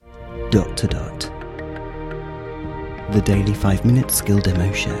Dot to Dot, the daily 5-minute skill demo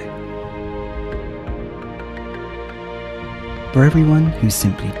show. For everyone who's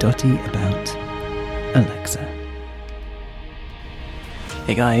simply dotty about Alexa.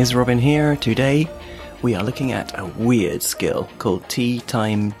 Hey guys, Robin here. Today we are looking at a weird skill called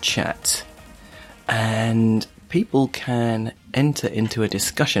Teatime Chat. And people can enter into a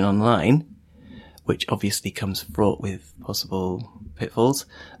discussion online, which obviously comes fraught with possible pitfalls,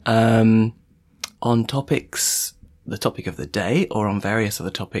 on topics, the topic of the day, or on various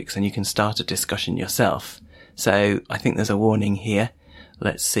other topics, and you can start a discussion yourself. So I think there's a warning here.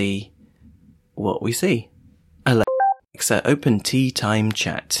 Let's see what we see. Alexa, open Teatime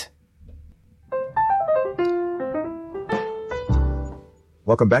Chat.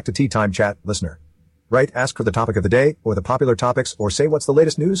 Welcome back to Teatime Chat, listener. Write, ask for the topic of the day, or the popular topics, or say what's the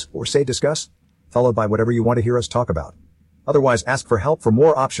latest news, or say discuss, followed by whatever you want to hear us talk about. Otherwise, ask for help for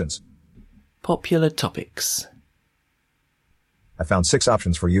more options. Popular topics. I found 6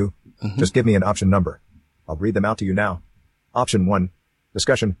 options for you. Just give me an option number. I'll read them out to you now. Option 1.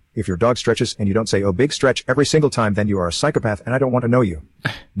 Discussion. If your dog stretches and you don't say, "Oh, big stretch," every single time, then you are a psychopath and I don't want to know you.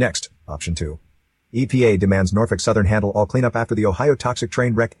 Next. Option 2. EPA demands Norfolk Southern handle all cleanup after the Ohio toxic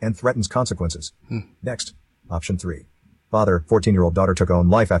train wreck and threatens consequences. Next. Option 3. Father, 14-year-old daughter took own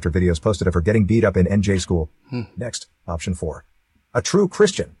life after videos posted of her getting beat up in NJ school. Next. Option 4. A true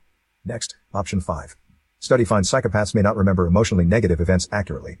Christian. Next. Option 5. Study finds psychopaths may not remember emotionally negative events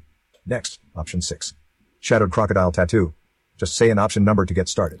accurately. Next. Option 6. Shadowed crocodile tattoo. Just say an option number to get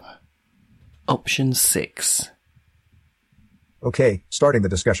started. Option 6. Okay, starting the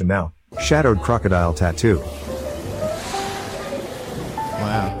discussion now. Shadowed crocodile tattoo.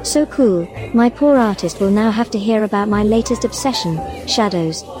 Wow. So cool. My poor artist will now have to hear about my latest obsession,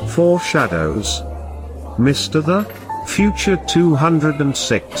 shadows. 4 shadows. Mr. The Future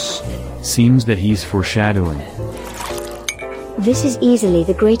 206. Seems that he's foreshadowing. This is easily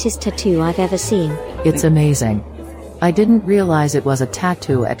the greatest tattoo I've ever seen. It's amazing. I didn't realize it was a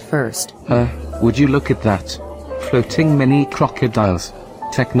tattoo at first. Would you look at that? Floating mini crocodiles.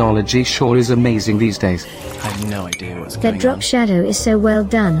 Technology sure is amazing these days. I have no idea what's going on. That drop shadow is so well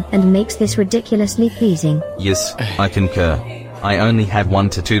done and makes this ridiculously pleasing. Yes, I concur. I only have one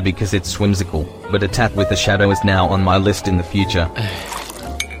tattoo because it's whimsical, but a tat with a shadow is now on my list in the future.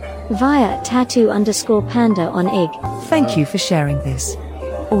 Via tattoo_panda on egg. Thank you for sharing this.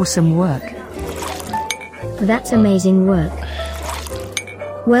 Awesome work. That's amazing work.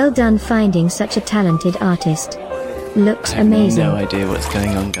 Well done finding such a talented artist. Looks amazing. I have no idea what's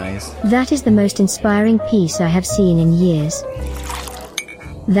going on, guys. That is the most inspiring piece I have seen in years.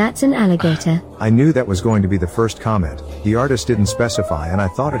 That's an alligator. I knew that was going to be the first comment. The artist didn't specify and I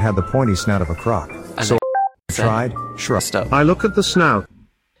thought it had the pointy snout of a croc. So I tried, shrugged. Stop. I look at the snout.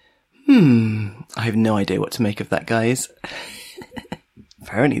 I have no idea what to make of that, guys.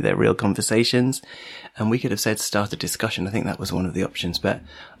 Apparently they're real conversations, and we could have said start a discussion. I think that was one of the options, but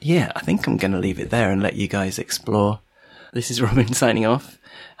yeah, I think I'm going to leave it there and let you guys explore. This is Robin signing off.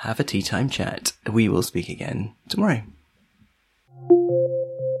 Have a tea time chat. We will speak again tomorrow.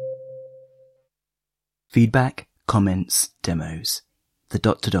 Feedback, comments, demos. The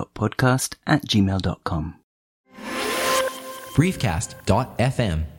Dot to Dot podcast @gmail.com. Briefcast.fm